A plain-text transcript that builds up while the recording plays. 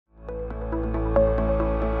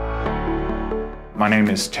My name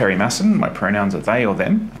is Terry Masson. My pronouns are they or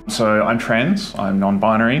them. So I'm trans, I'm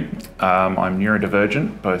non-binary, I'm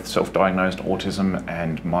neurodivergent, both self-diagnosed autism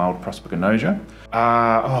and mild prosopagnosia.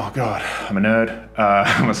 Oh God, I'm a nerd.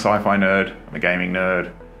 I'm a sci-fi nerd, I'm a gaming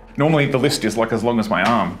nerd. Normally the list is like as long as my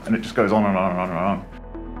arm, and it just goes on and on and on and on.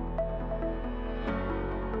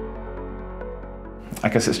 I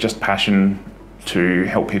guess it's just passion to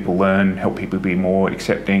help people learn, help people be more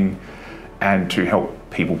accepting, and to help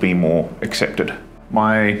people be more accepted.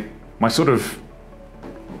 My sort of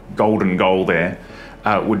golden goal there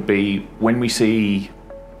would be when we see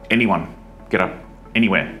anyone get up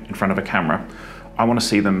anywhere in front of a camera, I want to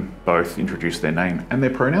see them both introduce their name and their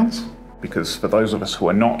pronouns, because for those of us who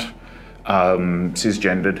are not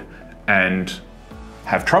cisgendered and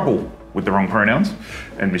have trouble with the wrong pronouns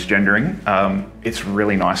and misgendering, it's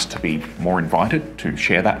really nice to be more invited to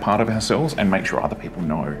share that part of ourselves and make sure other people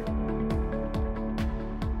know.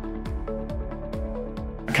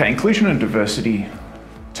 Okay, inclusion and diversity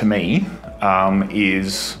to me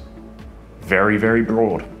is very, very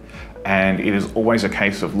broad. And it is always a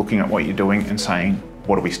case of looking at what you're doing and saying,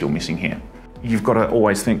 what are we still missing here? You've got to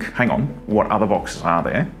always think, hang on, what other boxes are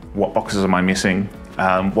there? What boxes am I missing?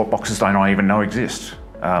 What boxes don't I even know exist?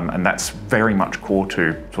 And that's very much core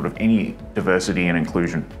to sort of any diversity and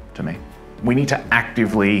inclusion to me. We need to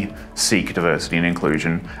actively seek diversity and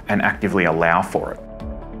inclusion and actively allow for it.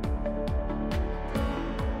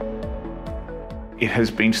 It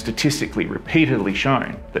has been statistically repeatedly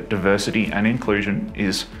shown that diversity and inclusion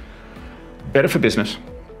is better for business,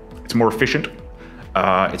 it's more efficient,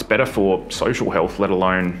 it's better for social health, let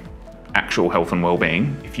alone actual health and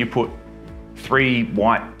well-being. If you put 3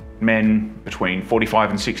 white men between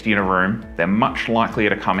 45 and 60 in a room, they're much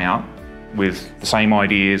likelier to come out with the same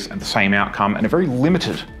ideas and the same outcome and a very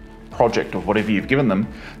limited project of whatever you've given them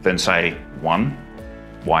than, say, 1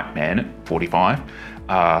 white man at 45,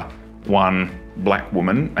 1 black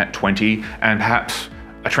woman at 20, and perhaps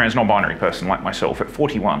a trans non-binary person like myself at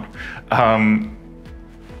 41.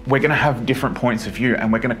 We're going to have different points of view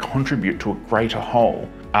and we're going to contribute to a greater whole.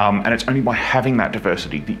 And it's only by having that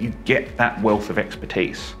diversity that you get that wealth of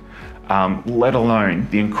expertise, let alone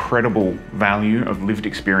the incredible value of lived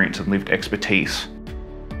experience and lived expertise.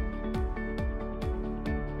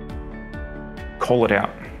 Call it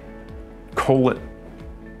out. Call it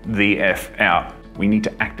the F out. We need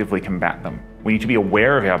to actively combat them. We need to be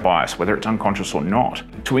aware of our bias, whether it's unconscious or not.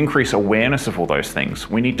 To increase awareness of all those things,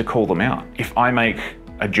 we need to call them out. If I make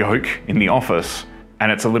a joke in the office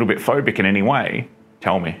and it's a little bit phobic in any way,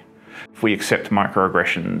 tell me. If we accept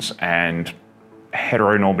microaggressions and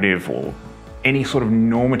heteronormative or any sort of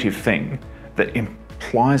normative thing that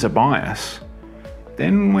implies a bias,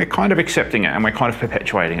 then we're kind of accepting it and we're kind of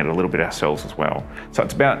perpetuating it a little bit ourselves as well. So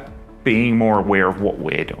it's about being more aware of what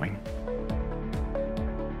we're doing.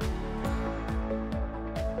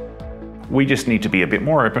 We just need to be a bit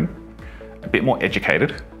more open, a bit more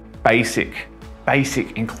educated. Basic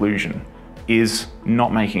inclusion is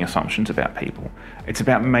not making assumptions about people. It's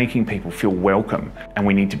about making people feel welcome. And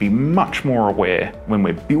we need to be much more aware when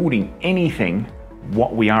we're building anything,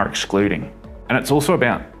 what we are excluding. And it's also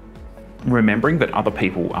about remembering that other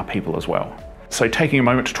people are people as well. So taking a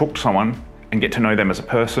moment to talk to someone and get to know them as a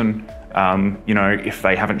person, you know, if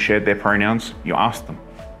they haven't shared their pronouns, you ask them.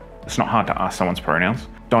 It's not hard to ask someone's pronouns.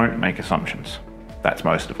 Don't make assumptions. That's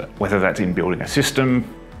most of it. Whether that's in building a system,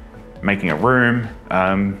 making a room,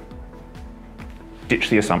 ditch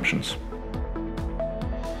the assumptions.